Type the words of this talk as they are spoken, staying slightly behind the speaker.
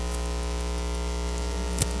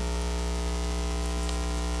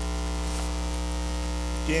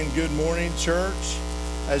Again, good morning, church.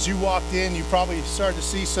 As you walked in, you probably started to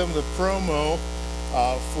see some of the promo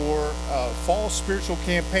for fall spiritual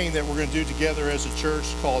campaign that we're going to do together as a church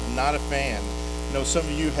called Not a Fan. I know some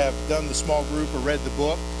of you have done the small group or read the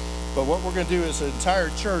book, but what we're going to do as an entire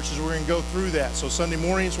church is we're going to go through that. So Sunday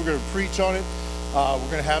mornings, we're going to preach on it. We're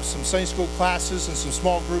going to have some Sunday school classes and some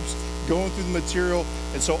small groups going through the material.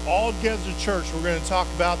 And so all together as a church, we're going to talk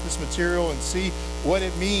about this material and see what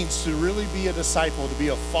it means to really be a disciple, to be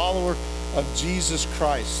a follower of Jesus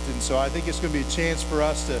Christ. And so I think it's going to be a chance for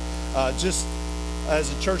us to just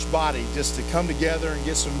as a church body, just to come together and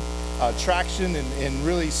get some traction and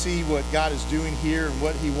really see what God is doing here and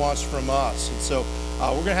what he wants from us. And so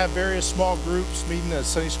we're going to have various small groups meeting at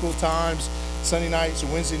Sunday school times, Sunday nights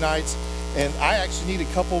and Wednesday nights. And I actually need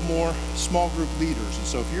a couple more small group leaders. And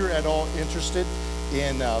so if you're at all interested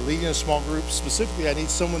in leading a small group, specifically I need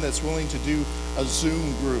someone that's willing to do a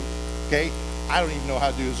Zoom group, okay? I don't even know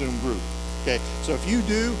how to do a Zoom group, okay? So if you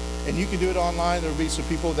do, and you can do it online, there'll be some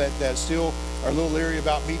people that still are a little leery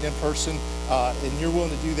about meeting in person, and you're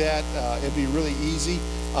willing to do that, it'd be really easy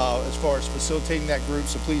as far as facilitating that group.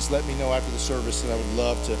 So please let me know after the service, and I would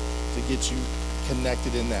love to get you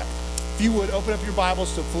connected in that. If you would, open up your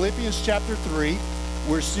Bibles to Philippians chapter 3.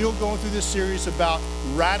 We're still going through this series about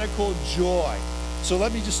radical joy. So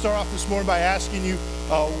let me just start off this morning by asking you,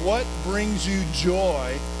 what brings you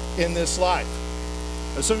joy in this life?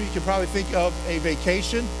 Some of you can probably think of a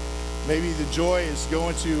vacation. Maybe the joy is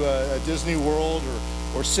going to a Disney World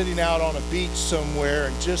or sitting out on a beach somewhere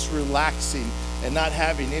and just relaxing and not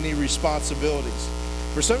having any responsibilities.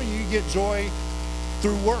 For some of you, you get joy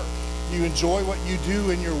through work. You enjoy what you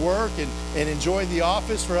do in your work and enjoy the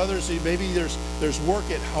office. For others, maybe there's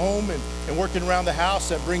work at home and working around the house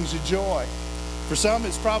that brings you joy. For some,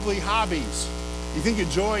 it's probably hobbies. You think of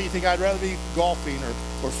joy, you think, I'd rather be golfing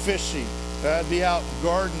or fishing. I'd be out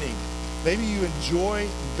gardening. Maybe you enjoy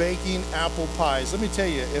baking apple pies. Let me tell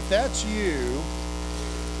you, if that's you,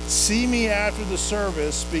 see me after the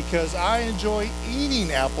service because I enjoy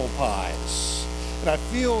eating apple pies. And I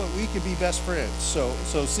feel that we could be best friends. So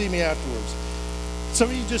see me afterwards. Some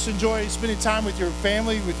of you just enjoy spending time with your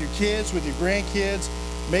family, with your kids, with your grandkids.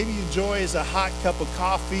 Maybe you enjoy is a hot cup of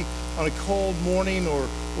coffee on a cold morning or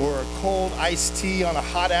a cold iced tea on a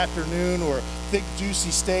hot afternoon or a thick,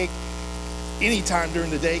 juicy steak anytime during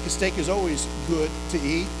the day because steak is always good to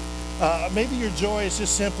eat. Maybe your joy is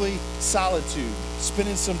just simply solitude,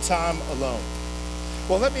 spending some time alone.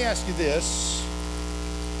 Well, let me ask you this.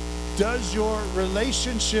 Does your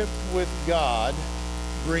relationship with God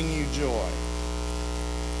bring you joy?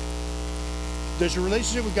 Does your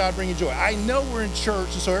relationship with God bring you joy? I know we're in church,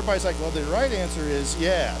 and so everybody's like, well, the right answer is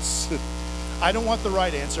yes. I don't want the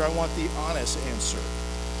right answer. I want the honest answer.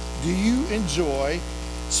 Do you enjoy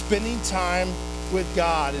spending time with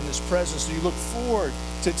God in his presence? Do you look forward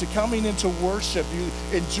to coming into worship? Do you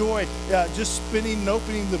enjoy just spending and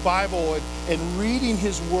opening the Bible and reading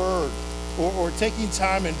his word? Or taking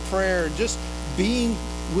time in prayer and just being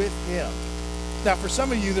with him. Now, for some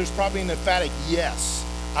of you, there's probably an emphatic yes.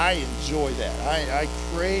 I enjoy that. I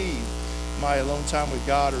crave my alone time with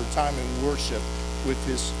God or time in worship with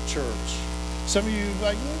his church. Some of you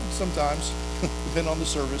like, sometimes, depending on the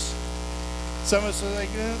service. Some of us are like,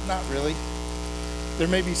 not really. There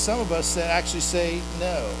may be some of us that actually say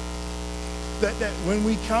no. That when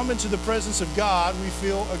we come into the presence of God, we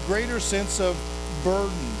feel a greater sense of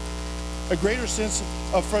burden, a greater sense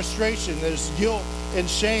of frustration. There's guilt and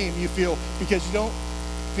shame you feel because you don't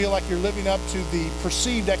feel like you're living up to the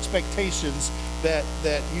perceived expectations that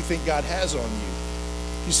you think God has on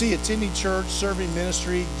you. You see, attending church, serving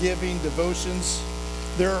ministry, giving, devotions,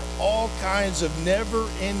 there are all kinds of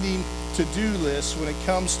never-ending to-do lists when it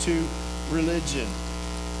comes to religion.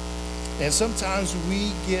 And sometimes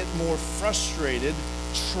we get more frustrated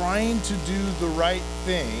trying to do the right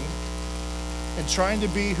thing and trying to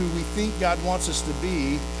be who we think God wants us to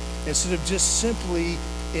be instead of just simply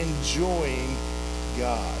enjoying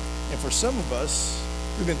God. And for some of us,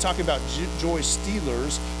 we've been talking about joy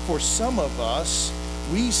stealers. For some of us,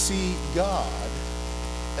 we see God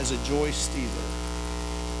as a joy stealer.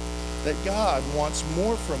 That God wants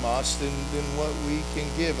more from us than what we can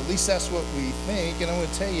give. At least that's what we think. And I want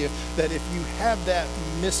to tell you that if you have that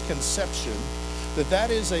misconception, that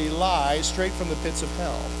is a lie straight from the pits of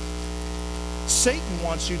hell. Satan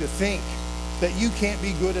wants you to think that you can't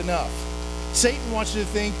be good enough. Satan wants you to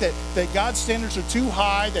think that God's standards are too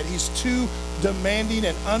high, that he's too demanding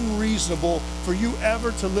and unreasonable for you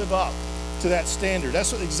ever to live up to that standard.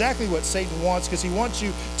 That's exactly what Satan wants, because he wants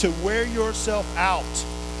you to wear yourself out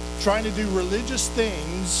trying to do religious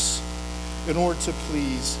things in order to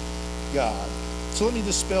please God. So let me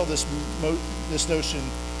dispel this notion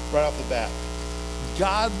right off the bat.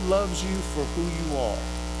 God loves you for who you are.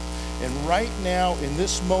 And right now, in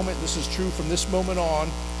this moment, this is true from this moment on,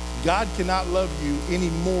 God cannot love you any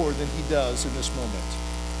more than he does in this moment.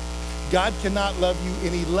 God cannot love you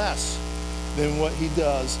any less than what he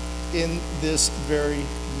does in this very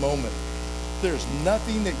moment. There's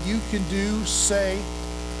nothing that you can do, say,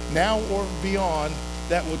 now or beyond,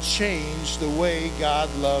 that will change the way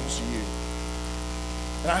God loves you.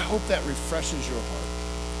 And I hope that refreshes your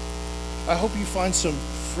heart. I hope you find some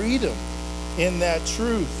freedom in that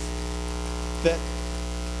truth that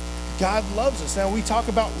God loves us. Now, we talk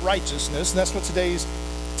about righteousness, and that's what today's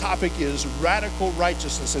topic is, radical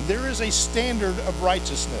righteousness. And there is a standard of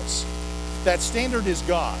righteousness. That standard is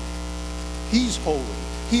God. He's holy.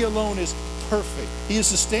 He alone is perfect. He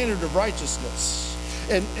is the standard of righteousness.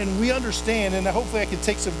 And we understand, and hopefully I can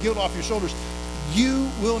take some guilt off your shoulders, you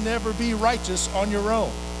will never be righteous on your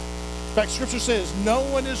own. In fact, Scripture says, no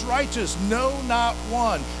one is righteous, no, not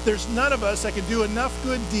one. There's none of us that can do enough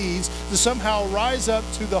good deeds to somehow rise up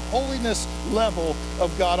to the holiness level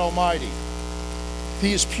of God Almighty.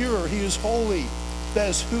 He is pure, he is holy. That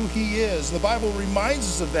is who he is. The Bible reminds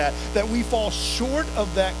us of that we fall short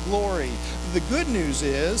of that glory. The good news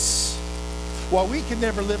is, while we can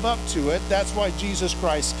never live up to it, that's why Jesus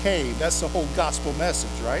Christ came. That's the whole gospel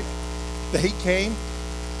message, right? That he came,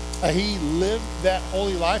 he lived that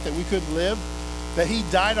holy life that we couldn't live, that he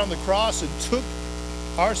died on the cross and took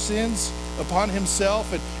our sins upon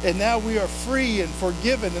himself, and now we are free and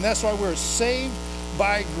forgiven, and that's why we're saved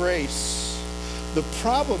by grace. The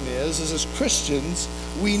problem is as Christians,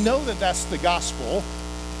 we know that that's the gospel.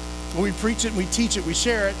 We preach it, and we teach it, we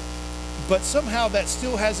share it, but somehow that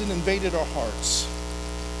still hasn't invaded our hearts.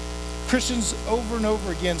 Christians over and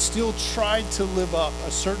over again still try to live up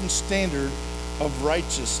a certain standard of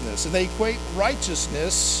righteousness. And they equate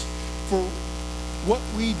righteousness for what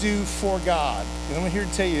we do for God. And I'm here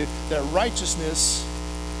to tell you that righteousness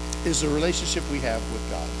is the relationship we have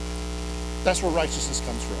with God. That's where righteousness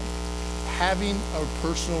comes from. Having a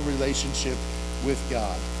personal relationship with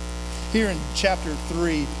God. Here in chapter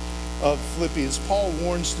 3 of Philippians, Paul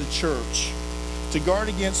warns the church to guard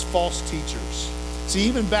against false teachers. See,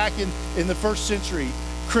 even back in the first century,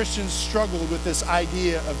 Christians struggled with this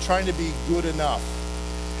idea of trying to be good enough.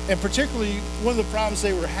 And particularly, one of the problems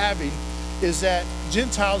they were having is that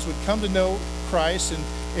Gentiles would come to know Christ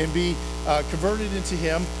and be converted into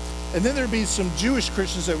him. And then there'd be some Jewish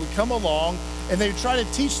Christians that would come along and they would try to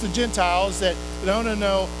teach the Gentiles that,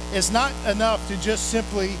 no, it's not enough to just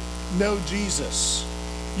simply know Jesus.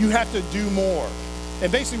 You have to do more. And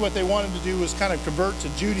basically what they wanted to do was kind of convert to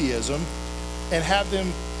Judaism and have them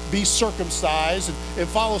be circumcised and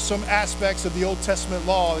follow some aspects of the Old Testament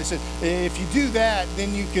law. They said, if you do that,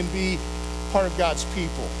 then you can be part of God's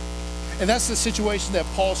people. And that's the situation that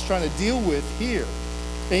Paul's trying to deal with here.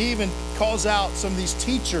 And he even calls out some of these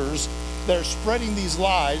teachers that are spreading these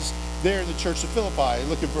lies there in the church of Philippi.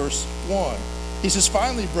 Look at verse 1. He says,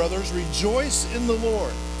 finally, brothers, rejoice in the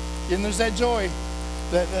Lord. And there's that joy,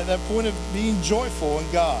 that point of being joyful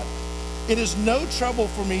in God. It is no trouble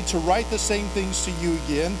for me to write the same things to you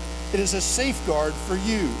again. It is a safeguard for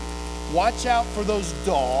you. Watch out for those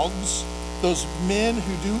dogs, those men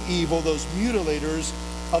who do evil, those mutilators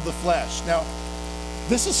of the flesh. Now,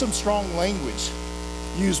 this is some strong language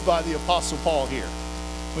used by the Apostle Paul here.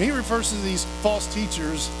 When he refers to these false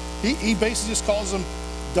teachers, he basically just calls them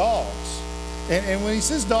dogs. And when he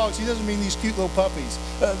says dogs, he doesn't mean these cute little puppies.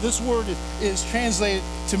 This word is translated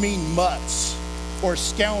to mean mutts or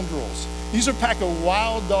scoundrels. These are a pack of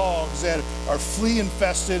wild dogs that are flea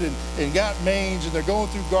infested and got mange, and they're going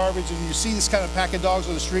through garbage, and you see this kind of pack of dogs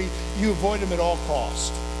on the street, you avoid them at all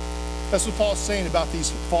costs. That's what Paul's saying about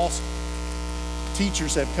these false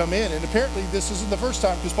teachers that have come in. And apparently this isn't the first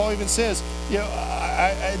time, because Paul even says,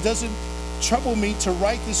 it doesn't trouble me to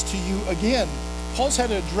write this to you again. Paul's had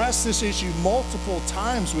to address this issue multiple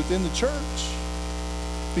times within the church,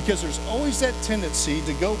 because there's always that tendency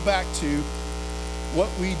to go back to what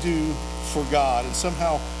we do for God and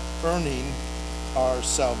somehow earning our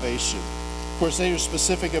salvation. Of course, they are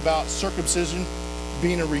specific about circumcision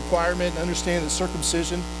being a requirement. Understand that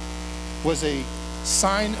circumcision was a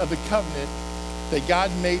sign of the covenant that God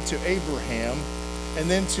made to Abraham and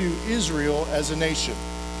then to Israel as a nation.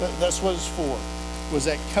 That's what it's for, was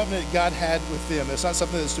that covenant God had with them. It's not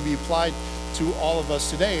something that's to be applied to all of us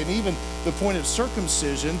today. And even the point of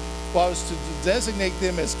circumcision, while it was to designate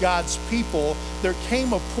them as God's people, there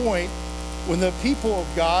came a point when the people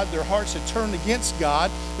of God, their hearts had turned against God,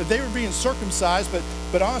 that they were being circumcised,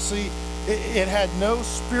 but honestly, It had no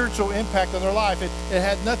spiritual impact on their life. It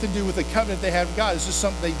had nothing to do with the covenant they had with God. It's just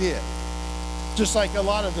something they did. Just like a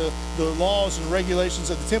lot of the laws and regulations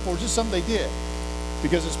of the temple were just something they did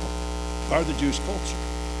because it's part of the Jewish culture,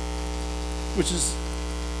 which is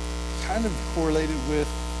kind of correlated with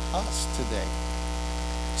us today.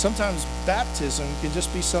 Sometimes baptism can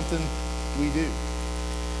just be something we do,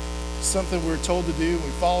 something we're told to do, and we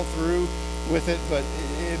follow through with it, but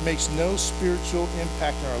it makes no spiritual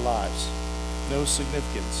impact in our lives, no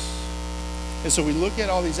significance. And so we look at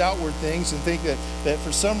all these outward things and think that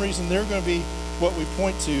for some reason they're going to be what we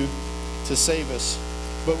point to save us.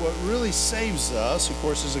 But what really saves us, of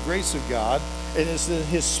course, is the grace of God, and is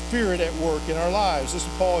his Spirit at work in our lives. This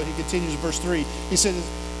is Paul, he continues in verse 3. He says,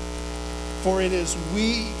 "For it is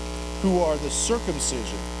we who are the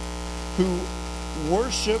circumcision, who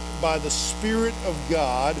worship by the Spirit of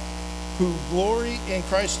God, who glory in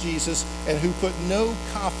Christ Jesus, and who put no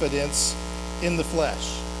confidence in the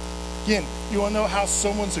flesh." Again, you want to know how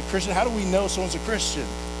someone's a Christian? How do we know someone's a Christian?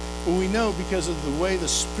 Well, we know because of the way the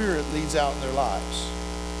Spirit leads out in their lives.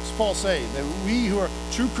 It's Paul saying that we who are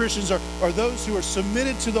true Christians are those who are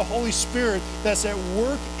submitted to the Holy Spirit that's at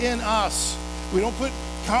work in us. We don't put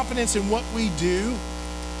confidence in what we do,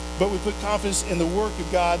 but we put confidence in the work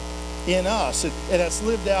of God in us. And that's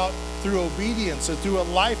lived out through obedience and through a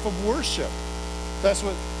life of worship. That's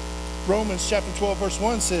what Romans chapter 12, verse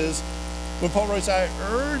 1 says, when Paul writes, "I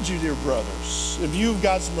urge you, dear brothers, in view of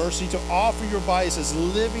God's mercy, to offer your bodies as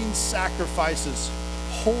living sacrifices,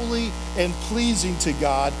 holy and pleasing to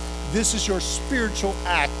God. This is your spiritual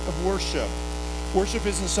act of worship." Worship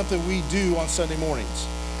isn't something we do on Sunday mornings.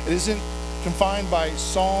 It isn't confined by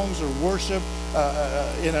songs or worship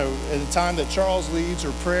in a time that Charles leads,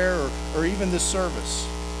 or prayer, or even this service.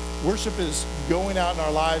 Worship is going out in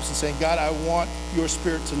our lives and saying, "God, I want your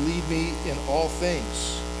Spirit to lead me in all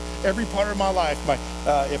things." Every part of my life,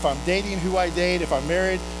 if I'm dating, who I date, if I'm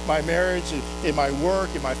married, my marriage, in my work,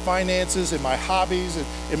 in my finances, in my hobbies,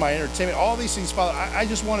 in my entertainment, all these things, Father, I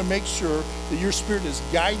just want to make sure that your Spirit is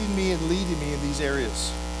guiding me and leading me in these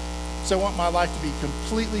areas. So I want my life to be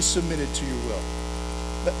completely submitted to your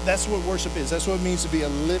will. That's what worship is. That's what it means to be a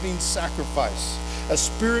living sacrifice. A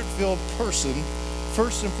Spirit-filled person,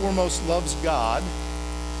 first and foremost, loves God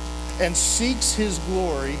and seeks his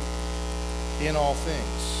glory in all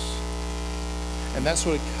things. And that's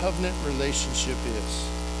what a covenant relationship is,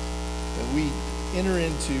 that we enter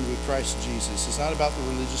into with Christ Jesus. It's not about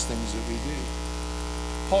the religious things that we do.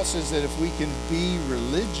 Paul says that if we can be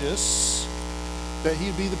religious, that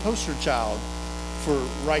he'd be the poster child for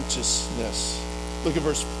righteousness. Look at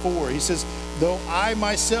verse 4. He says, "Though I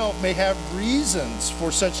myself may have reasons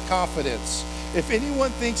for such confidence. If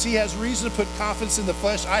anyone thinks he has reason to put confidence in the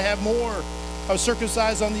flesh, I have more. I was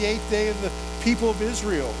circumcised on the 8th day of the people of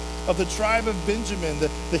Israel, of the tribe of Benjamin,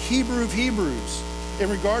 the Hebrew of Hebrews.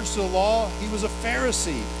 In regards to the law, he was a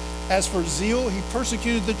Pharisee. As for zeal, he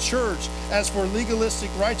persecuted the church. As for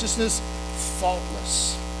legalistic righteousness,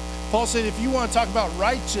 faultless." Paul said, if you want to talk about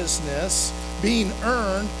righteousness being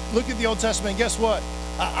earned, look at the Old Testament. Guess what?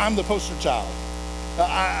 I'm the poster child.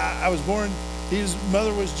 I was born, his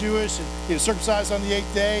mother was Jewish, and he was circumcised on the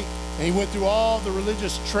 8th day. And he went through all the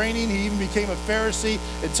religious training. He even became a Pharisee,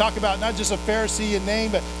 and talk about not just a Pharisee in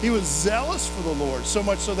name, but he was zealous for the Lord, so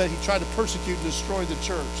much so that he tried to persecute and destroy the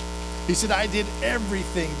church. He said, "I did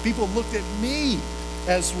everything. People looked at me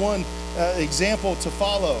as one example to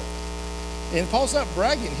follow." And Paul's not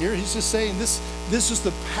bragging here. He's just saying this is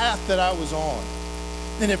the path that I was on.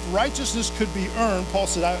 And if righteousness could be earned, Paul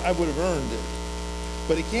said, I would have earned it.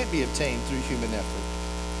 But it can't be obtained through human effort.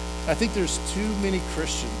 I think there's too many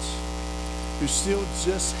Christians who still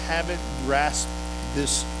just haven't grasped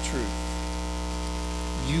this truth.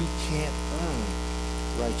 You can't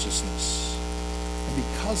earn righteousness. And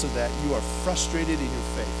because of that, you are frustrated in your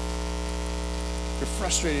faith. You're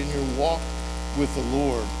frustrated in your walk with the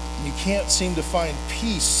Lord. You can't seem to find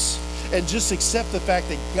peace and just accept the fact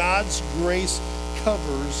that God's grace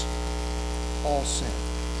covers all sin.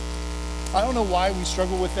 I don't know why we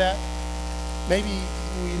struggle with that. Maybe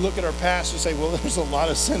we look at our past and say, well, there's a lot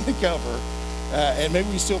of sin to cover. And maybe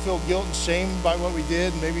we still feel guilt and shame by what we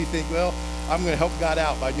did. And maybe we think, well, I'm going to help God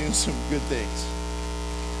out by doing some good things.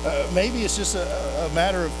 Maybe it's just a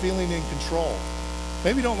matter of feeling in control.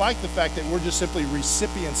 Maybe we don't like the fact that we're just simply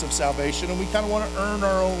recipients of salvation and we kind of want to earn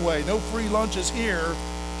our own way. No free lunches here.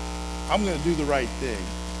 I'm going to do the right thing.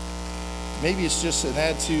 Maybe it's just an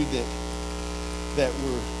attitude that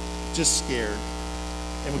we're just scared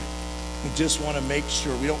and we just want to make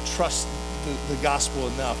sure. We don't trust the gospel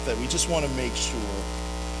enough that we just want to make sure.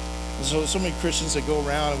 And so many Christians that go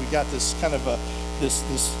around and we got this kind of this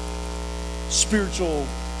spiritual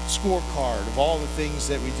scorecard of all the things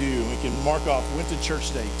that we do. We can mark off, went to church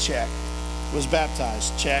today, check. Was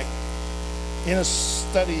baptized, check. In a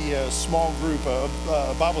study, a small group,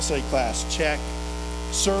 a Bible study class, check.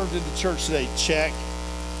 Served in the church today, check.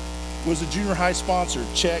 Was a junior high sponsor,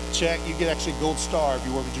 check, check. You get actually a gold star if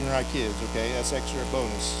you work with junior high kids, okay? That's extra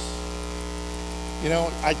bonus. You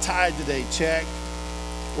know, I tithe today, check.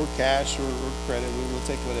 Or cash or credit, we'll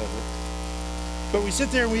take whatever. But we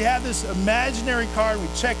sit there and we have this imaginary card, we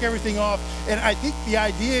check everything off, and I think the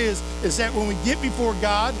idea is that when we get before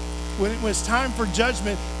God, when it's time for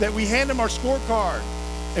judgment, that we hand him our scorecard,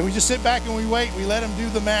 and we just sit back and we wait, and we let him do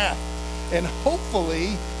the math. And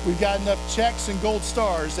hopefully, we've got enough checks and gold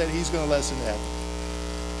stars that he's going to let us into heaven.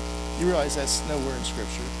 You realize that's nowhere in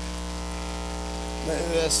Scripture.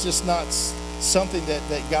 That's just not something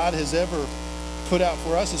that God has ever put out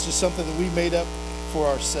for us. It's just something that we made up for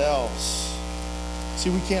ourselves. See,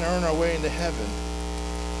 we can't earn our way into heaven.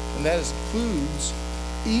 And that includes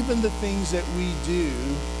even the things that we do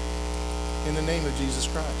in the name of Jesus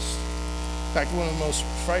Christ. In fact, one of the most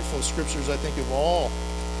frightful scriptures, I think, of all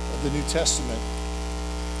of the New Testament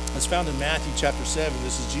is found in Matthew chapter 7.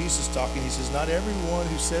 This is Jesus talking. He says, "Not everyone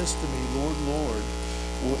who says to me, 'Lord, Lord,'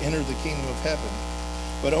 will enter the kingdom of heaven,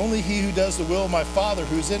 but only he who does the will of my Father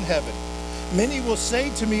who is in heaven. Many will say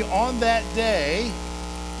to me on that day,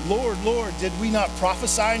 'Lord, Lord, did we not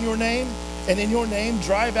prophesy in your name, and in your name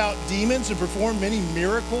drive out demons and perform many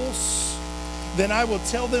miracles?' Then I will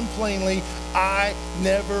tell them plainly, 'I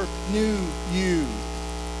never knew you.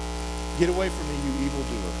 Get away from me, you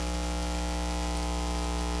evildoer.'"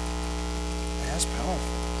 That's powerful.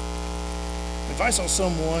 If I saw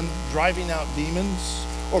someone driving out demons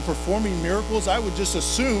or performing miracles, I would just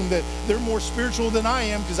assume that they're more spiritual than I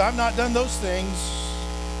am because I've not done those things.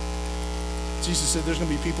 Jesus said there's going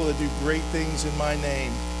to be people that do great things in my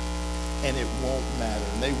name, and it won't matter,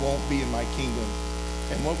 and they won't be in my kingdom.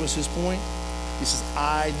 And what was his point? He says,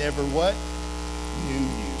 "I never" what? "Knew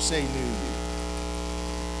you." Say, "knew you."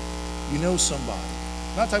 You know somebody.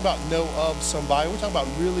 I'm not talking about know of somebody. We're talking about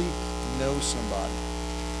really know somebody.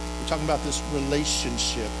 We're talking about this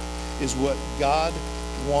relationship is what God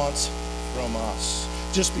wants from us.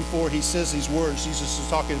 Just before he says these words, Jesus is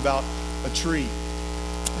talking about a tree.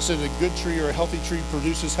 He said a good tree or a healthy tree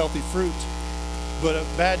produces healthy fruit, but a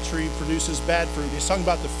bad tree produces bad fruit. He's talking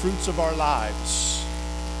about the fruits of our lives.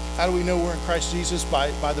 How do we know we're in Christ Jesus?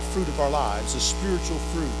 By the fruit of our lives, the spiritual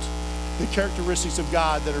fruit, the characteristics of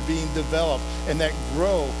God that are being developed and that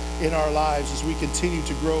grow in our lives as we continue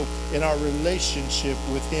to grow in our relationship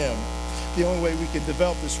with him. The only way we can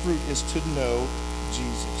develop this fruit is to know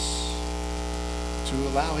Jesus, to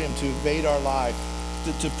allow him to invade our life,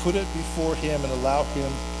 to put it before him and allow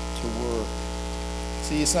him to work.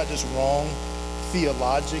 See, it's not just wrong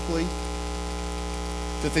theologically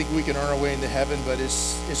to think we can earn our way into heaven, but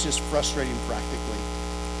it's just frustrating practically.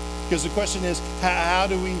 Because the question is, how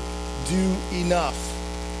do we do enough?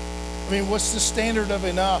 I mean, what's the standard of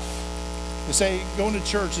enough? To say going to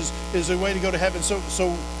church is a way to go to heaven.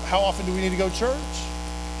 So how often do we need to go to church?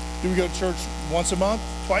 Do we go to church once a month,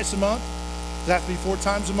 twice a month? Does it have to be 4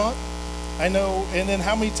 times a month? I know. And then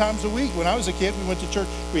how many times a week? When I was a kid, we went to church.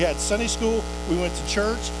 We had Sunday school. We went to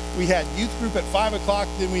church. We had youth group at 5 o'clock.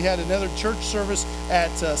 Then we had another church service at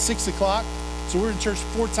 6 o'clock. So we were in church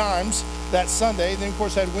 4 times that Sunday. And then, of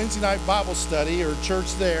course, I had Wednesday night Bible study or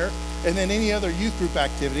church there. And then any other youth group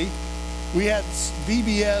activity. We had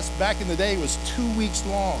VBS back in the day. It was 2 weeks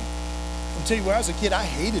long. I'll tell you, when I was a kid, I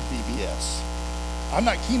hated VBS. I'm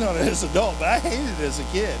not keen on it as an adult, but I hated it as a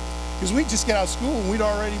kid. Because we'd just get out of school and we'd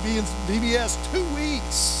already be in VBS 2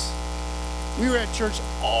 weeks. We were at church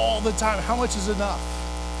all the time. How much is enough?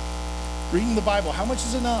 Reading the Bible, how much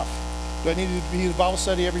is enough? Do I need to be in a Bible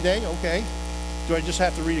study every day? Okay. Do I just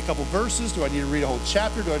have to read a couple verses? Do I need to read a whole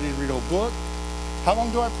chapter? Do I need to read a whole book? How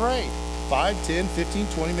long do I pray? 5, 10, 15,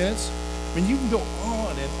 20 minutes? I mean, you can go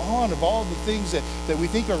on and on of all the things that we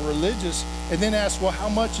think are religious and then ask, well, how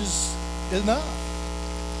much is enough?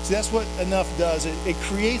 See, that's what enough does. It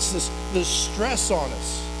creates this stress on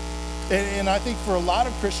us. And I think for a lot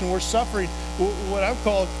of Christians, we're suffering what I've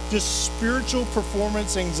called just spiritual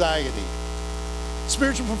performance anxiety.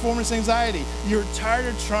 Spiritual performance anxiety. You're tired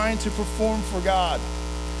of trying to perform for God.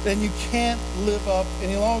 And you can't live up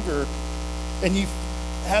any longer. And you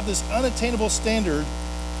have this unattainable standard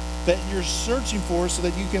that you're searching for so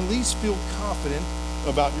that you can at least feel confident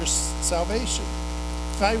about your salvation.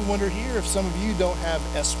 I wonder here if some of you don't have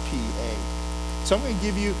SPA. So I'm going to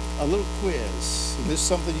give you a little quiz. And this is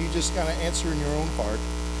something you just kind of answer in your own heart.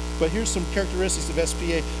 But here's some characteristics of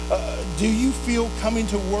SPA. Do you feel coming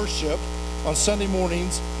to worship on Sunday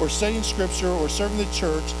mornings or studying scripture or serving the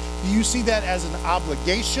church, do you see that as an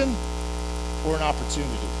obligation or an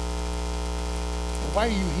opportunity? Why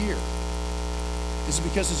are you here? Is it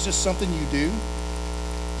because it's just something you do?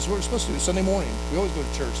 This is what we're supposed to do. Sunday morning, we always go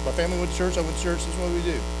to church. My family went to church, I went to church, this is what we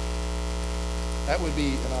do. That would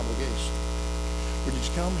be an obligation. Or did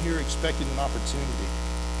you come here expecting an opportunity?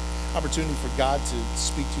 Opportunity for God to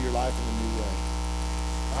speak to your life in a new way.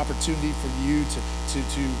 Opportunity for you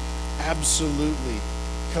to absolutely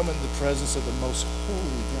come into the presence of the most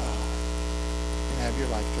holy God and have your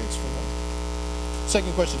life transformed.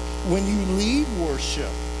 Second question, when you leave worship,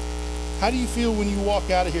 how do you feel when you walk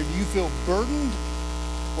out of here? Do you feel burdened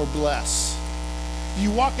or blessed? Do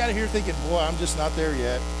you walk out of here thinking, boy, I'm just not there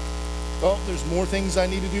yet? Oh, there's more things I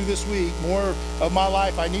need to do this week, more of my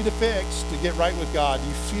life I need to fix to get right with God. Do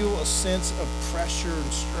you feel a sense of pressure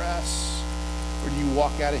and stress? Or do you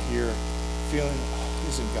walk out of here feeling, oh,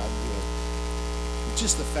 isn't God good?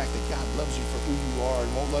 Just the fact that God loves you for who you are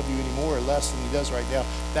and won't love you any more or less than he does right now,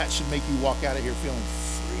 that should make you walk out of here feeling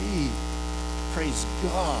free. Praise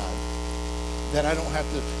God that I don't have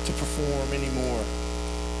to perform anymore.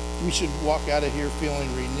 We should walk out of here feeling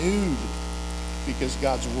renewed because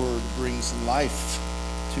God's word brings life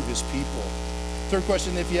to his people. Third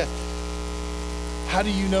question, how do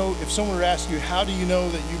you know, if someone were to ask you, how do you know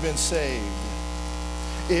that you've been saved?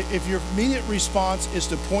 If your immediate response is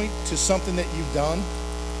to point to something that you've done,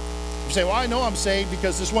 you say, well, I know I'm saved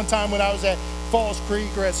because this one time when I was at Falls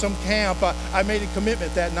Creek or at some camp, I made a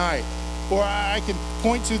commitment that night. Or I can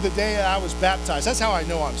point to the day that I was baptized. That's how I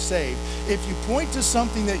know I'm saved. If you point to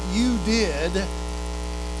something that you did,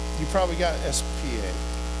 you probably got SPA.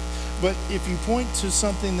 But if you point to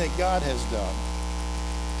something that God has done,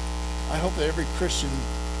 I hope that every Christian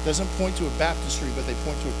doesn't point to a baptistry, but they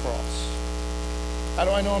point to a cross. How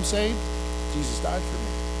do I know I'm saved? Jesus died for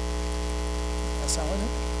me. That's how I know.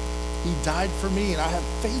 He died for me, and I have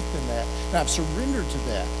faith in that, and I've surrendered to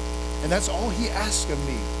that. And that's all he asks of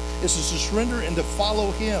me, is to surrender and to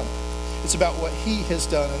follow him. It's about what he has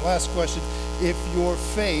done. And last question, if your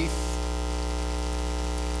faith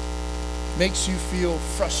makes you feel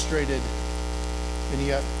frustrated, then you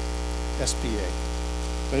got SPA.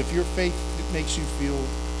 But if your faith makes you feel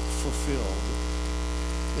fulfilled,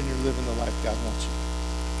 then you're living the life God wants you.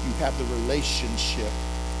 You have the relationship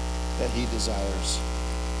that he desires.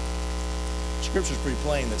 Scripture's pretty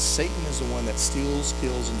plain that Satan is the one that steals,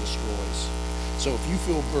 kills, and destroys. So if you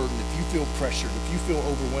feel burdened, if you feel pressured, if you feel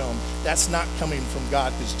overwhelmed, that's not coming from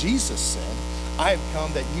God, because Jesus said, I have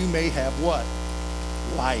come that you may have what?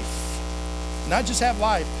 Life. Not just have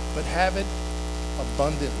life, but have it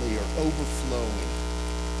abundantly or overflowing.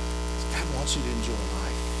 God wants you to enjoy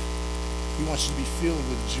life. He wants you to be filled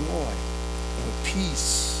with joy and with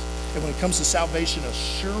peace. And when it comes to salvation,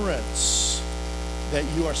 assurance that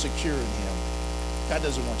you are secure in him. God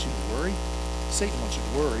doesn't want you to worry. Satan wants you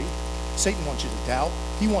to worry. Satan wants you to doubt.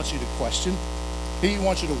 He wants you to question. He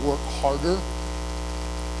wants you to work harder.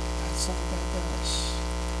 That's not what God does.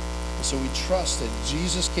 And so we trust that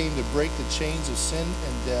Jesus came to break the chains of sin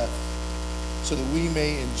and death so that we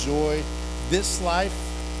may enjoy this life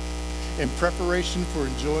in preparation for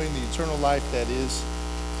enjoying the eternal life that is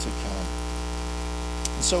to come.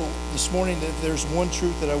 And so this morning, if there's one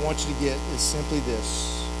truth that I want you to get, is simply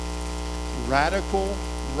this. Radical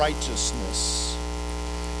righteousness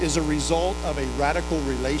is a result of a radical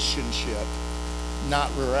relationship, not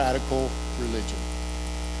radical religion.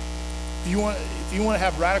 If you want to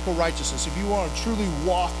have radical righteousness, if you want to truly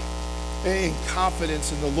walk in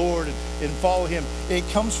confidence in the Lord and follow him, it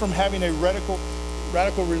comes from having a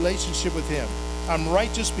radical relationship with him. I'm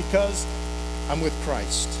righteous because I'm with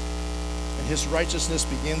Christ, and his righteousness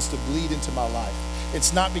begins to bleed into my life.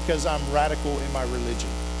 It's not because I'm radical in my religion,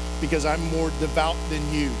 because I'm more devout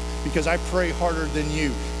than you, because I pray harder than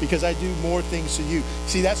you, because I do more things than you.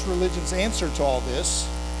 See, that's religion's answer to all this.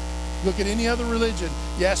 Look at any other religion.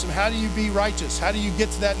 You ask them, how do you be righteous? How do you get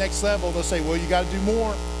to that next level? They'll say, well, you got to do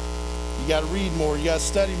more. You got to read more. You got to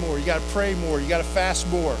study more. You got to pray more. You got to fast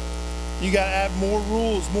more. You got to add more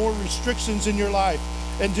rules, more restrictions in your life,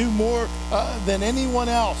 and do more than anyone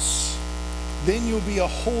else. Then you'll be a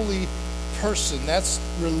holy person. That's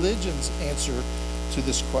religion's answer to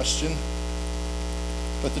this question.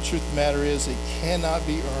 But the truth of the matter is, it cannot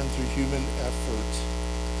be earned through human effort.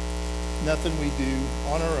 Nothing we do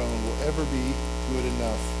on our own will ever be good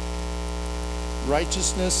enough.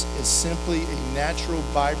 Righteousness is simply a natural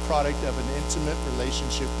byproduct of an intimate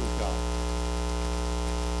relationship with God.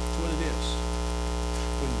 That's what it is.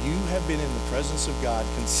 When you have been in the presence of God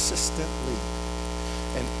consistently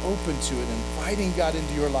and open to it, inviting God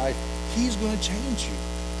into your life, he's going to change you.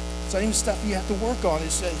 It's not even stuff you have to work on.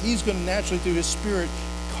 It's that he's going to naturally, through his Spirit,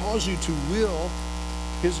 cause you to will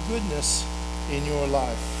his goodness in your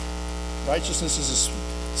life. Righteousness is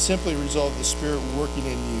simply a result of the Spirit working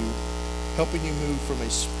in you, helping you move from a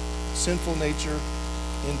sinful nature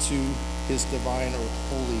into his divine or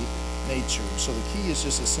holy nature. So the key is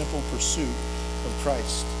just a simple pursuit of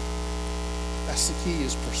Christ. That's the key,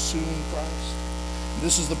 is pursuing Christ.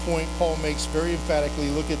 This is the point Paul makes very emphatically.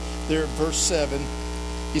 Look at there at verse 7.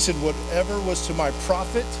 He said, whatever was to my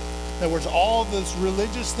profit, in other words, all those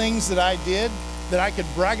religious things that I did, that I could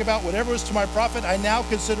brag about, whatever was to my profit, I now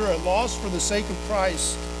consider a loss for the sake of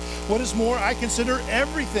Christ. What is more, I consider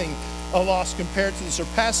everything a loss compared to the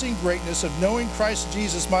surpassing greatness of knowing Christ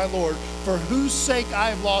Jesus my Lord, for whose sake I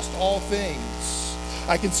have lost all things.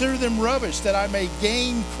 I consider them rubbish, that I may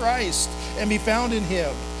gain Christ and be found in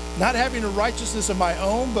him, not having a righteousness of my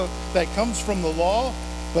own, but that comes from the law,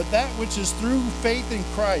 but that which is through faith in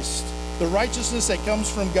Christ, the righteousness that comes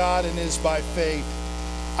from God and is by faith.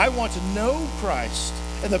 I want to know Christ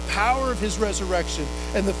and the power of his resurrection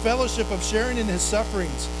and the fellowship of sharing in his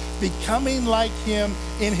sufferings, becoming like him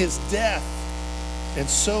in his death, and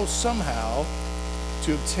so somehow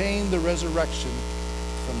to obtain the resurrection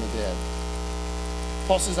from the dead.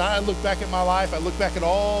 Paul says, I look back at my life, I look back at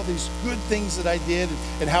all these good things that I did,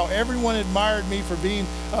 and how everyone admired me for being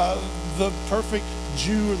the perfect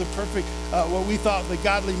Jew, or the perfect, what we thought the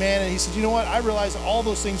godly man. And he said, you know what? I realized all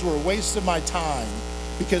those things were a waste of my time,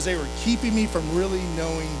 because they were keeping me from really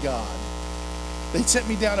knowing God. They set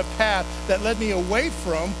me down a path that led me away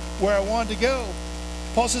from where I wanted to go.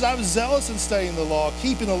 Paul says, I was zealous in studying the law,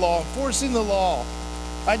 keeping the law, enforcing the law.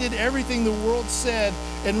 I did everything the world said,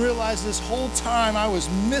 and realized this whole time I was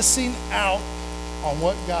missing out on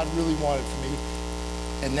what God really wanted for me.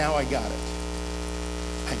 And now I got it.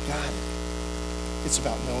 I got it. It's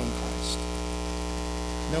about knowing Christ.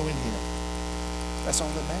 Knowing him. That's all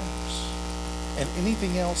that matters. And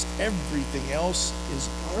anything else, everything else is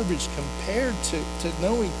garbage compared to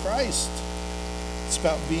knowing Christ. It's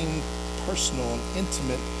about being personal and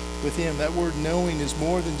intimate with him. That word knowing is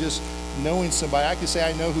more than just knowing somebody. I can say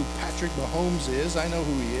I know who Patrick Mahomes is. I know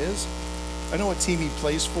who he is. I know what team he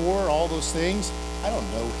plays for, all those things. I don't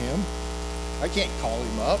know him. I can't call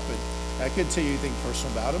him up, and I couldn't tell you anything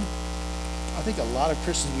personal about him. I think a lot of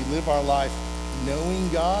Christians, we live our life knowing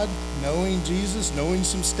God, knowing Jesus, knowing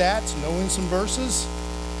some stats, knowing some verses,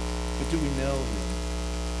 but do we know him?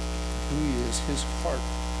 Who he is, his heart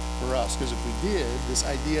for us? Because if we did, this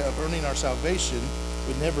idea of earning our salvation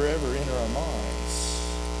would never ever enter our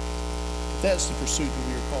minds. But that's the pursuit that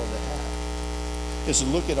we are called to have, is to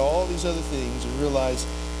look at all these other things and realize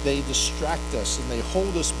they distract us and they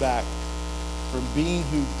hold us back from being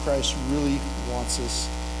who Christ really wants us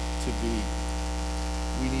to be.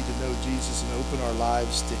 We need to know Jesus and open our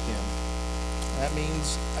lives to him. That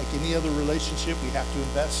means, like any other relationship, we have to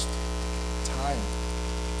invest time,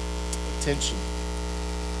 attention,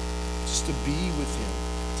 just to be with him,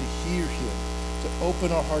 to hear him, to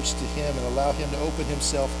open our hearts to him and allow him to open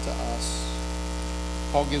himself to us.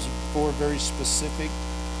 Paul gives 4 very specific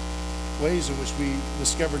ways in which we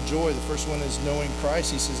discover joy. The first one is knowing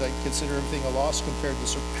Christ. He says, I consider everything a loss compared to the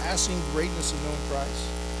surpassing greatness of knowing Christ.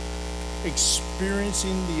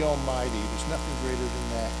 Experiencing the Almighty. There's nothing greater than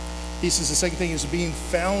that. He says the second thing is being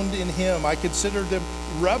found in him. I consider them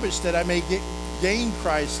rubbish, that I may gain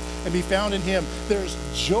Christ and be found in him. There's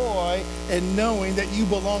joy in knowing that you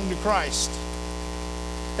belong to Christ.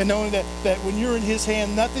 And knowing that when you're in his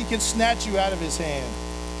hand, nothing can snatch you out of his hand.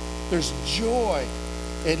 There's joy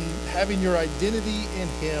in having your identity in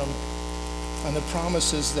him and the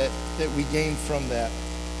promises that we gain from that.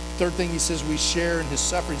 Third thing he says, we share in his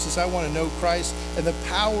suffering. He says, I want to know Christ and the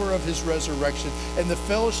power of his resurrection and the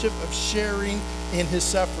fellowship of sharing in his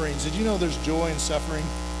sufferings. Did you know there's joy in suffering?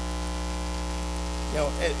 You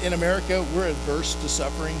know, in America, we're adverse to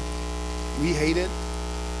suffering. We hate it.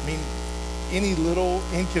 I mean, any little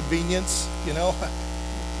inconvenience,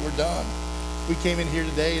 we're done. We came in here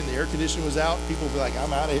today and the air conditioning was out. People will be like,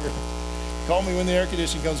 I'm out of here. Call me when the air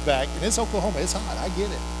conditioning comes back. And it's Oklahoma. It's hot. I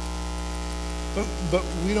get it. But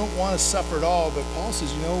we don't want to suffer at all. But Paul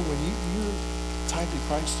says, when you're tied to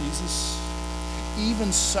Christ Jesus,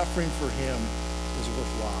 even suffering for him is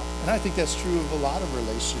worthwhile. And I think that's true of a lot of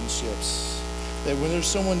relationships. That when there's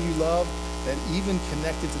someone you love, that even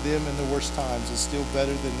connected to them in the worst times is still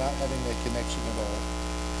better than not having that connection at all.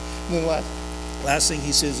 And then the last thing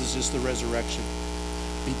he says is just the resurrection.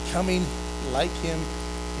 Becoming like him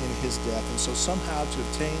in his death. And so somehow to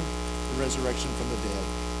obtain the resurrection from the dead.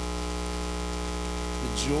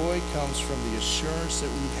 The joy comes from the assurance that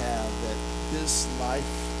we have that this life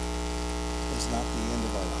is not the end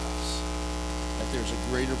of our lives. there's a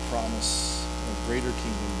greater promise and a greater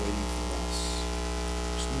kingdom waiting for us.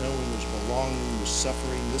 There's knowing, there's belonging, there's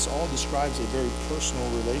suffering. This all describes a very personal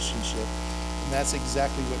relationship, and that's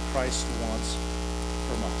exactly what Christ wants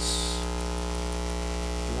from us.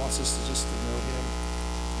 He wants us to just to know him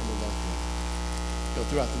and to love him. You know,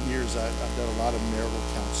 throughout the years, I've done a lot of marital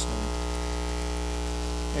counseling,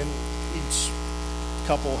 and each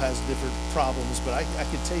couple has different problems, but I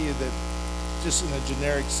can tell you that just in a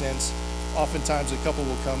generic sense, oftentimes a couple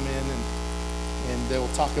will come in and they'll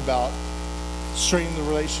talk about straining the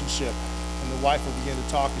relationship, and the wife will begin to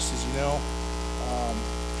talk and says,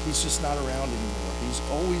 he's just not around anymore. He's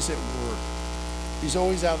always at work. He's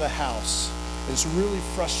always out of the house. And it's really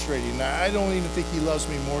frustrating. Now, I don't even think he loves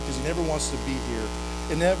me more because he never wants to be here.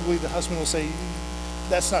 Inevitably, the husband will say,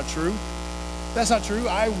 that's not true. That's not true.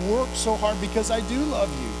 I work so hard because I do love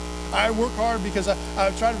you. I work hard because I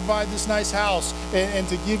try to provide this nice house and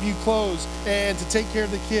to give you clothes and to take care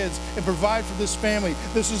of the kids and provide for this family.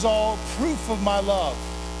 This is all proof of my love.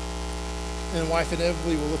 And the wife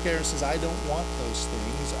inevitably will look at her and says, I don't want those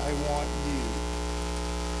things. I want you.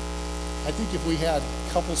 I think if we had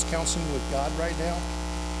couples counseling with God right now,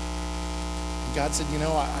 God said,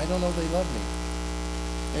 I don't know they love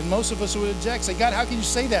me. And most of us would object, say, God, how can you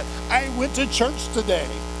say that? I went to church today.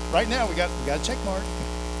 Right now, we got a check mark.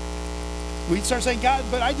 We'd start saying, God,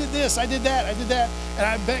 but I did this, I did that, I did that. And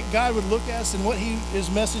I bet God would look at us, and what his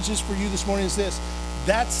message is for you this morning is this: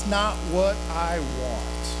 that's not what I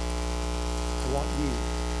want. I want you.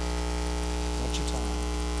 I want your time.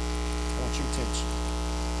 I want your attention.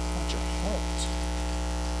 I want your heart.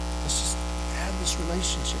 Let's just have this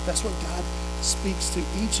relationship. That's what God speaks to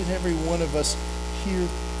each and every one of us here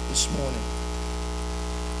this morning.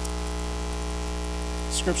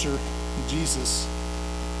 Scripture, Jesus,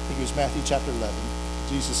 I think it was Matthew chapter 11.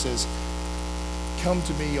 Jesus says, come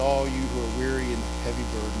to me, all you who are weary and heavy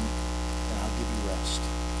burdened, and I'll give you rest.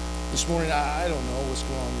 This morning, I don't know what's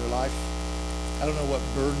going on in your life. I don't know what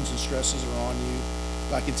burdens and stresses are on you.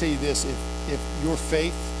 But I can tell you this, if your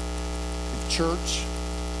faith, if church,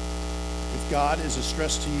 if God is a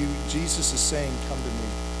stress to you, Jesus is saying, come to me,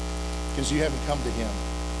 because you haven't come to him.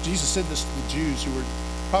 Jesus said this to the Jews who were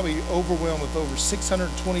probably overwhelmed with over 623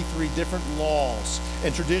 different laws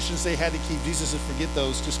and traditions they had to keep. Jesus said, forget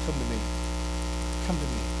those, just come to me. Come to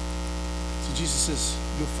me. So Jesus says,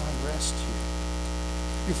 you'll find rest here.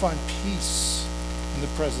 You'll find peace in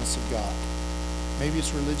the presence of God. Maybe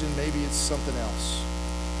it's religion, maybe it's something else.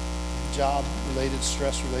 Job-related,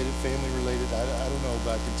 stress-related, family-related, I don't know,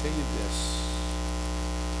 but I can tell you this.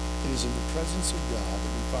 It is in the presence of God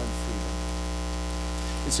that we find freedom.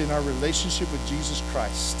 It's in our relationship with Jesus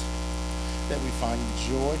Christ that we find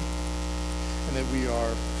joy and that we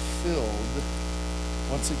are filled,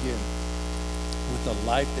 once again, with the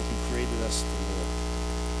life that he created us to live.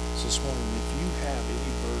 So this morning, if you have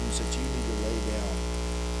any burdens that you need to lay down,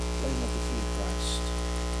 lay them at the feet of Christ.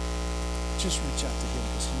 Just reach out to him,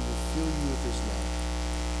 because he will fill you with his love.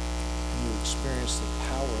 And you'll experience the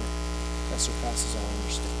power that surpasses all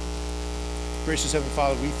understanding. Gracious Heavenly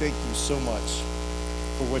Father, we thank you so much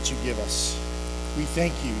for what you give us. We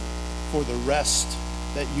thank you for the rest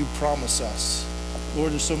that you promise us.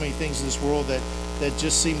 Lord, there's so many things in this world that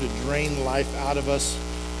just seem to drain life out of us.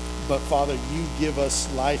 But Father, you give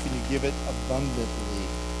us life and you give it abundantly.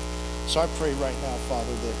 So I pray right now,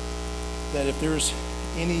 Father, that if there's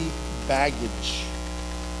any baggage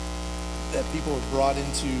that people have brought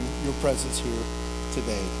into your presence here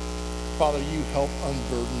today, Father, you help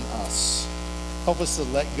unburden us. Help us to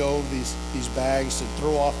let go of these bags, to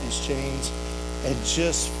throw off these chains, and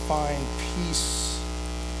just find peace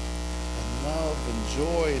and love and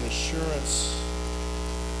joy and assurance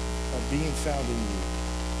of being found in you.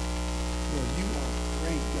 Lord, you are a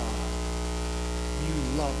great God. You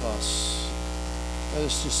love us. Let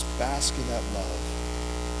us just bask in that love.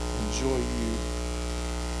 Enjoy you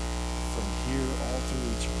from here all through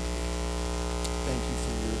eternity. Thank you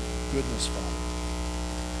for your goodness, Father.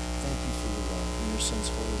 Thank you for your love. In your Son's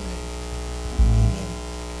holy name.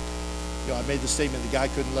 Amen. I made the statement that God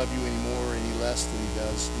couldn't love you anymore any less than he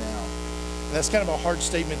does now. And that's kind of a hard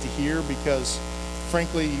statement to hear, because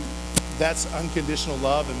frankly, that's unconditional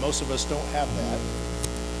love, and most of us don't have that.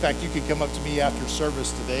 In fact, you could come up to me after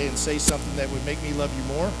service today and say something that would make me love you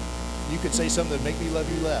more. You could say something that would make me love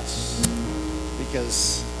you less,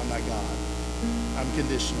 because I'm not God. I'm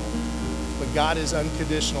conditional. But God is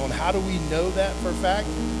unconditional. And how do we know that for a fact?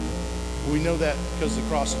 We know that because of the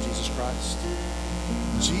cross of Jesus Christ.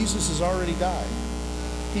 Jesus has already died.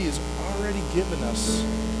 He has already given us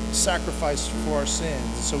sacrifice for our sins.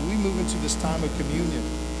 And so we move into this time of communion.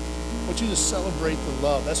 want you to celebrate the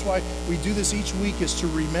love. That's why we do this each week, is to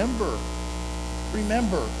remember.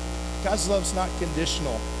 Remember, God's love's not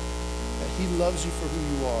conditional. That He loves you for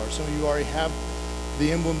who you are. Some of you already have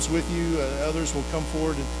the emblems with you. Others will come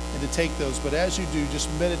forward and to take those. But as you do, just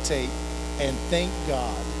meditate and thank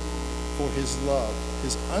God for His love,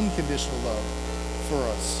 His unconditional love for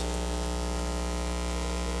us.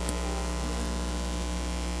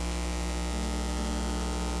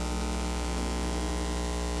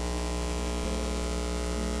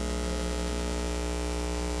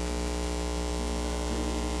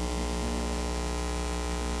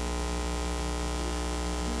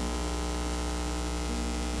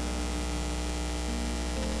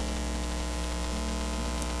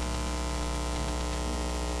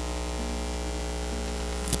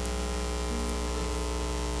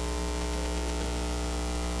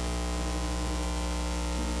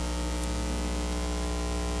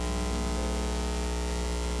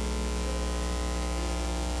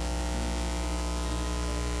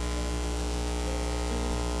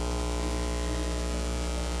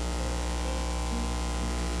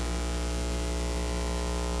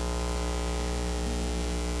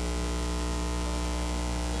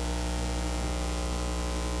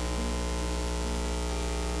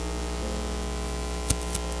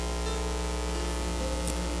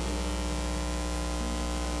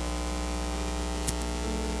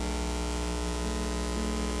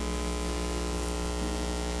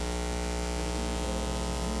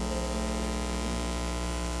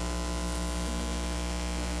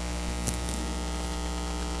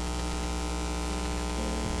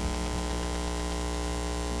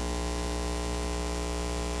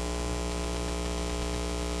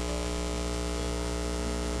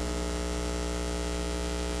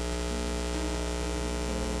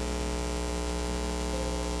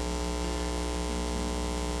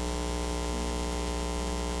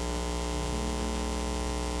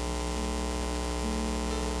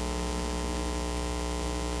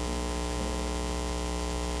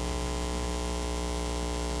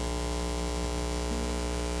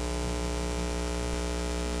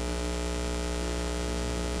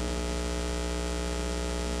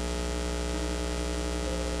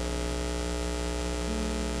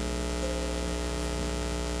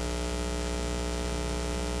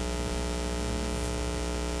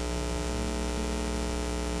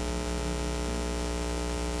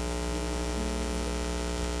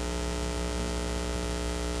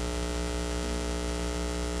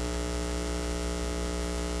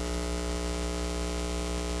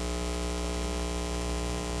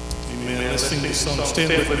 Amen. Let's sing this song.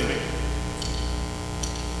 Stand with me.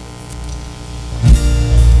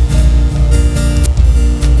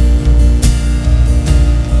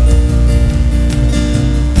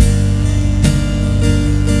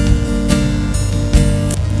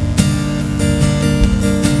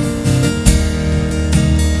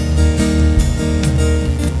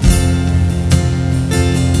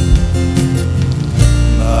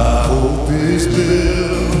 My hope is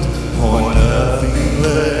built on nothing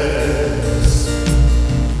less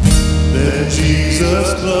than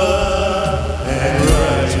Jesus' blood and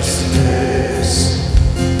righteousness.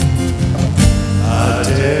 I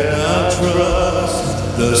dare not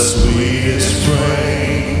trust the sweetest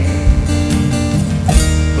frame,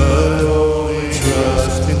 but only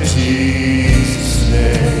trust in Jesus'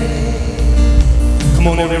 name. Come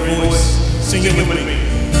on, every voice. Sing it with me.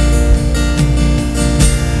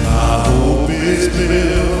 My hope is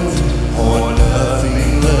built on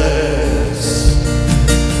nothing less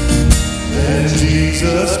than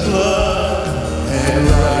Jesus' blood and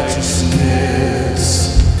righteousness.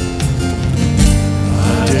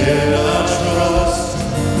 I dare not trust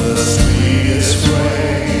the sweetest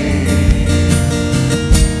frame,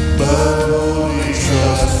 but only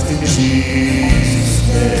trust in Jesus'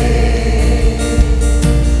 name.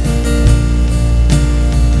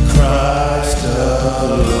 Christ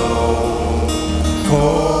alone,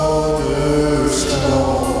 cornerstone,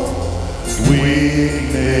 weak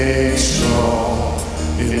made strong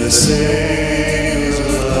in the Savior's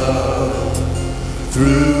love.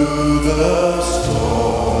 Through the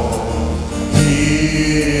storm, He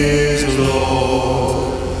is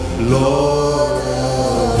Lord, Lord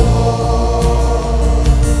of all.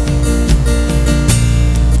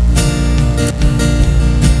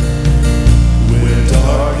 When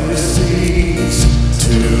darkness seems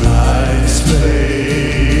to hide its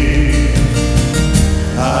face,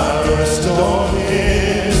 I rest on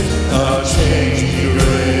His unchanging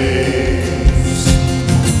grace.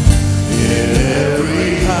 In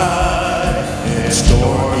every high and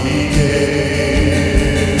stormy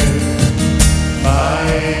gale, my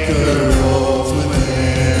anchor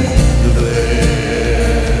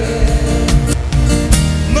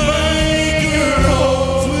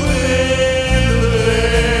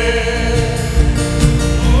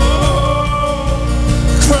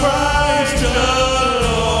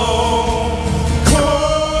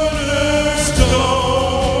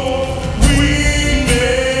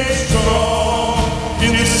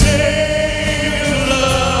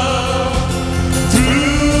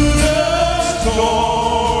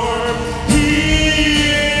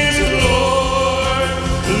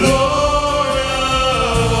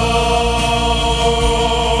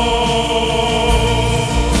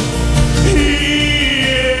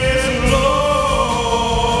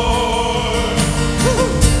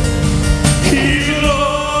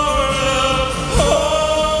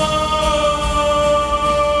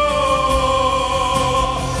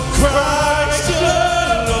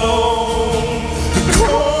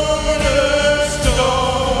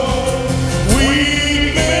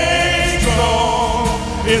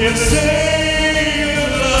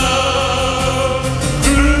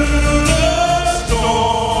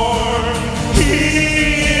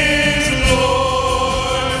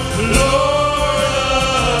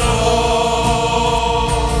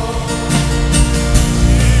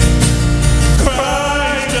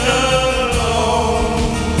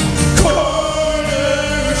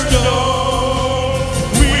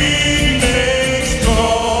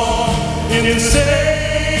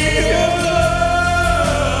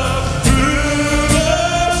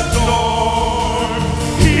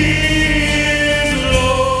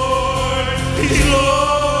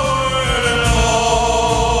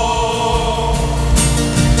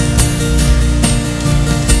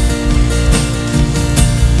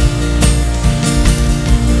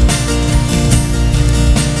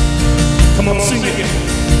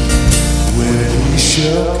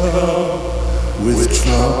with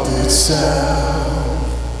trumpet sound.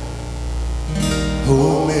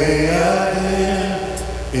 Oh, may I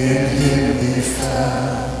in him be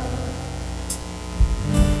found,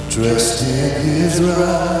 dressed in his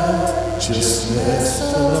righteousness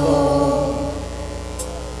alone,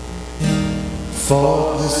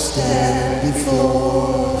 faultless stand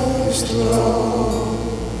before his throne.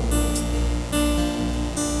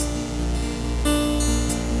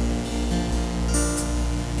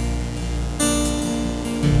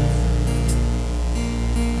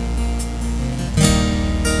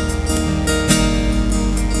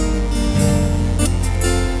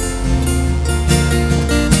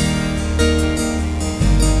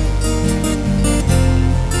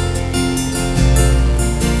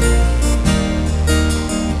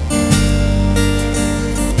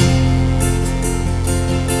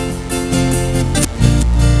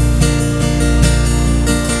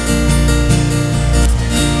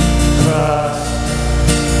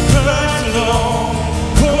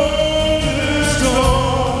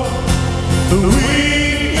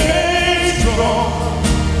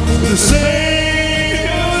 The Savior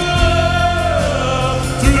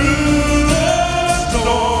through the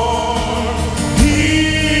storm.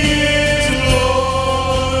 He is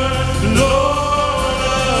Lord,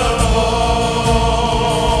 Lord of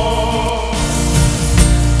all.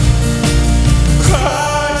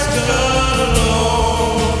 Christ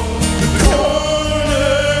alone, the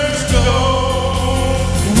cornerstone,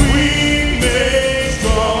 we made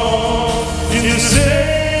strong in the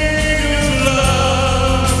Savior's love.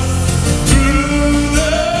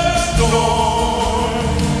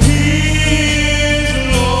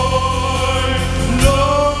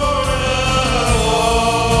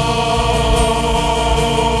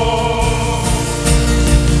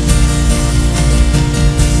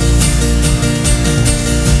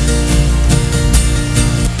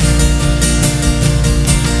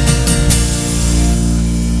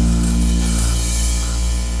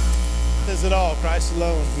 It all, Christ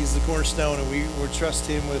alone. He's the cornerstone, and we'll trust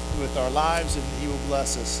him with our lives, and he will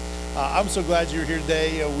bless us. I'm so glad you're here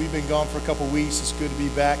today. We've been gone for a couple weeks. It's good to be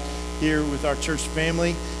back here with our church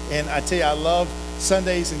family. And I tell you, I love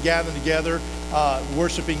Sundays and gathering together,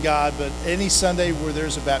 worshiping God, but any Sunday where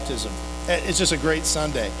there's a baptism, it's just a great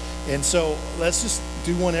Sunday. And so let's just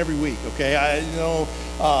do one every week, okay?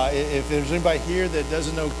 If there's anybody here that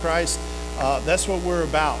doesn't know Christ, that's what we're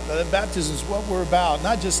about. Baptism is what we're about.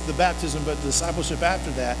 Not just the baptism, but discipleship after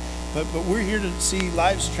that. But we're here to see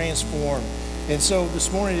lives transformed. And so this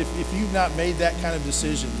morning, if you've not made that kind of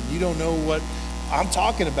decision, you don't know what I'm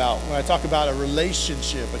talking about when I talk about a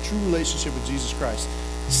relationship, a true relationship with Jesus Christ,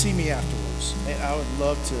 see me afterwards. And I would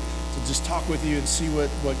love to just talk with you and see what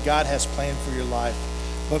God has planned for your life.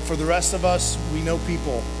 But for the rest of us, we know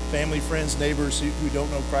people, family, friends, neighbors who don't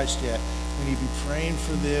know Christ yet. We need to be praying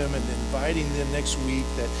for them and inviting them next week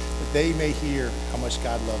that they may hear how much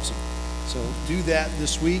God loves them. So do that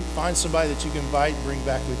this week. Find somebody that you can invite and bring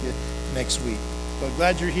back with you next week. But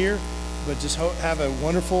glad you're here, but just have a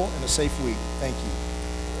wonderful and a safe week. Thank you.